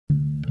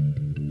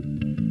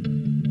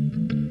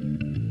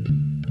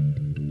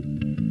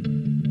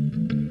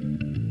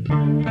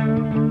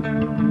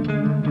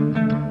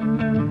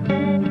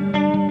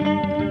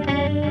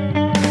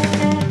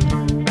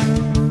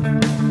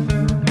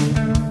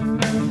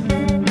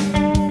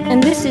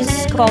And this is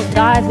called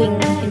diving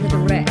into the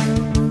wreck.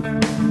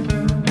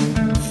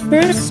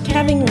 First,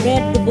 having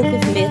read the book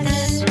of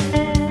myths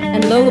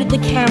and loaded the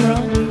camera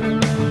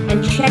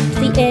and checked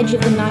the edge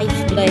of the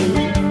knife blade,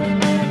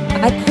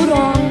 I put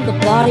on the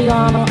body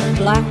armor of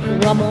black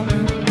rubber,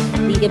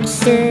 the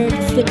absurd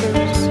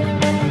flippers,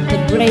 the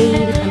grave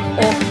and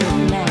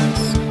awkward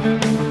mask.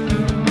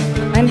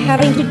 I'm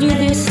having to do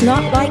this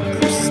not like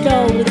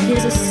Cousteau with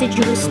his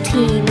assiduous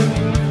team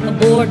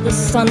aboard the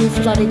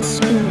sun-flooded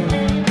schooner,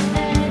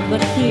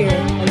 but here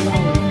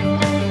alone.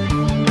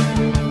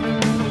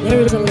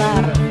 There is a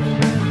ladder.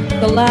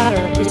 The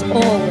ladder is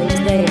always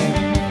there,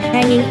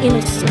 hanging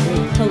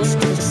innocently close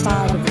to the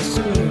side of the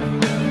schooner.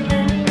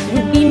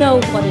 We know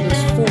what it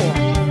is for.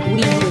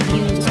 We have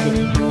used it.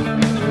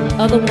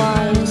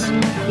 Otherwise,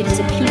 it is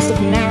a piece of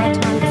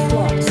maritime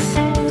floss,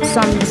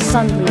 some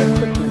sundry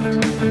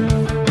equipment.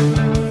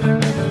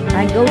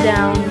 I go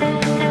down,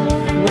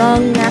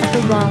 rung after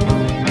rung,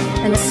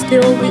 and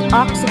still the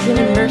oxygen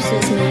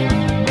immerses me.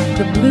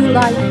 The blue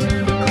light,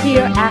 the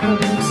clear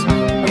atoms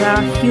of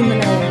our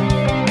human air.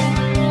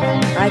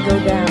 I go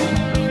down.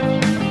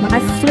 My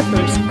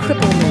flippers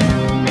cripple me.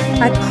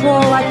 I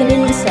crawl like an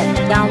insect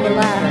down the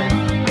ladder,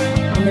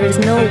 and there is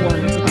no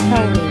one to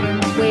tell me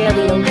where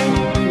the ocean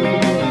will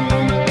begin.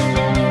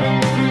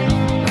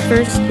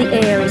 First the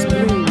air is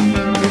blue,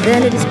 and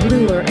then it is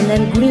bluer, and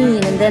then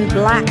green, and then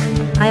black.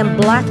 I am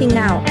blacking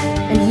out,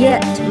 and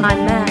yet my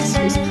mask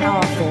is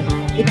powerful.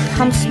 It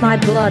pumps my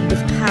blood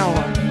with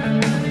power.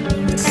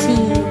 The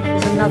sea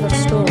is another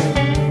story.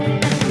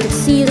 The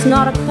sea is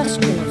not a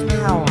question of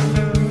power.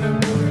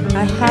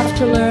 I have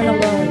to learn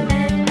alone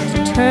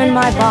to turn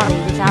my body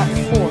without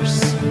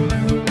force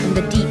in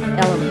the deep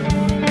element.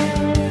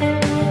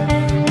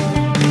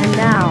 And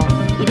now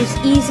it is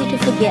easy to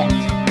forget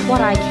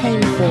what I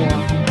came for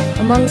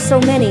among so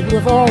many who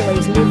have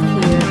always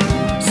lived here,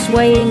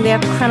 swaying their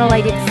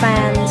crenellated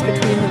fans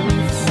between the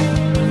reefs.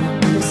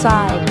 And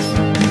besides,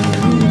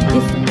 we move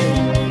differently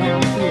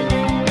down here.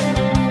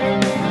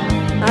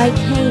 I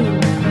came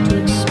to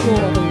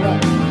explore the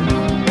wreck.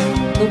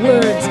 The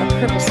words are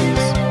purposes,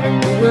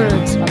 the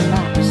words are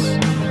maps.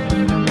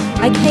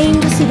 I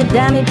came to see the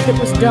damage that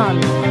was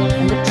done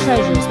and the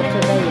treasures that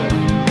prevailed.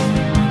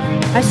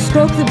 I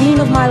stroked the beam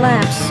of my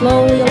lamp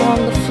slowly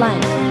along the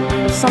flank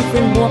of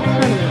something more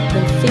permanent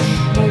than fish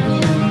or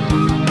weed.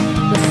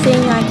 The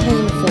thing I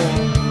came for,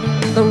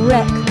 the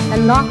wreck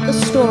and not the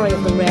story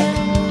of the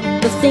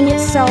wreck, the thing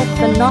itself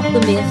and not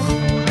the myth,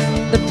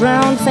 the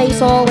drowned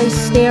face always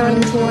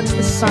staring towards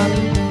the sun,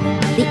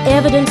 the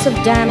evidence of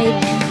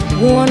damage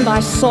worn by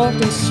salt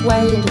and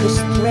sway into this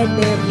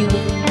threadbare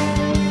beauty,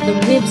 the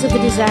ribs of the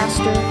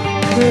disaster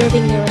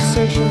curving their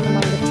assertion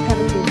among the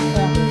tentative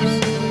waters.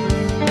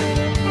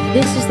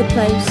 This is the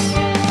place,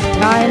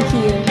 and I am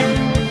here,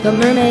 the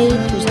mermaid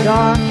whose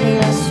dark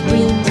hair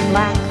streams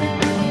black,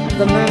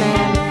 the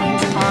merman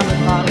whose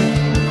armored body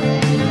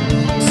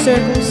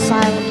circles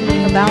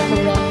silently about the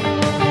wreck.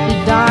 We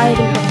died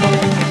in her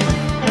home.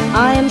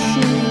 I am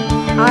she,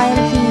 I am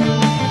he,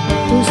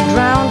 whose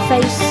drowned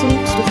face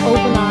sleeps with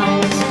open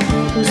eyes,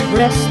 whose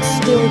breasts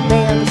still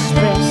bear the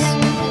stress,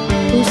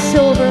 whose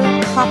silver,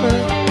 copper,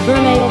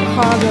 vermeil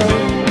cargo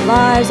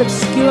lies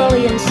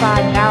obscurely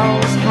inside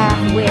barrels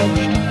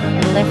half-wedged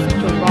and left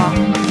to rot.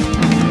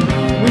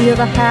 We are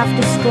the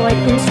half-destroyed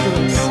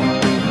instruments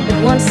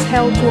that once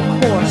held to a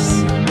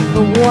course,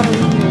 the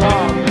water-eaten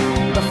log,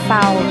 the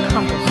foul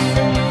compass.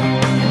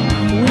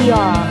 We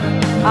are,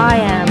 I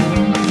am,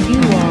 you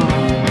are,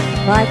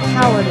 by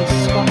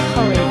cowardice or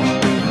courage,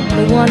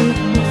 the one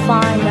who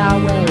find our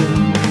way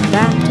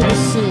back to the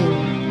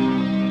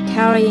sea,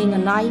 carrying a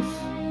knife,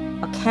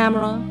 a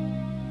camera,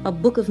 a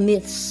book of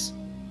myths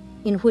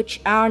in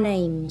which our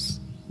names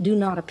do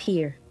not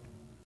appear.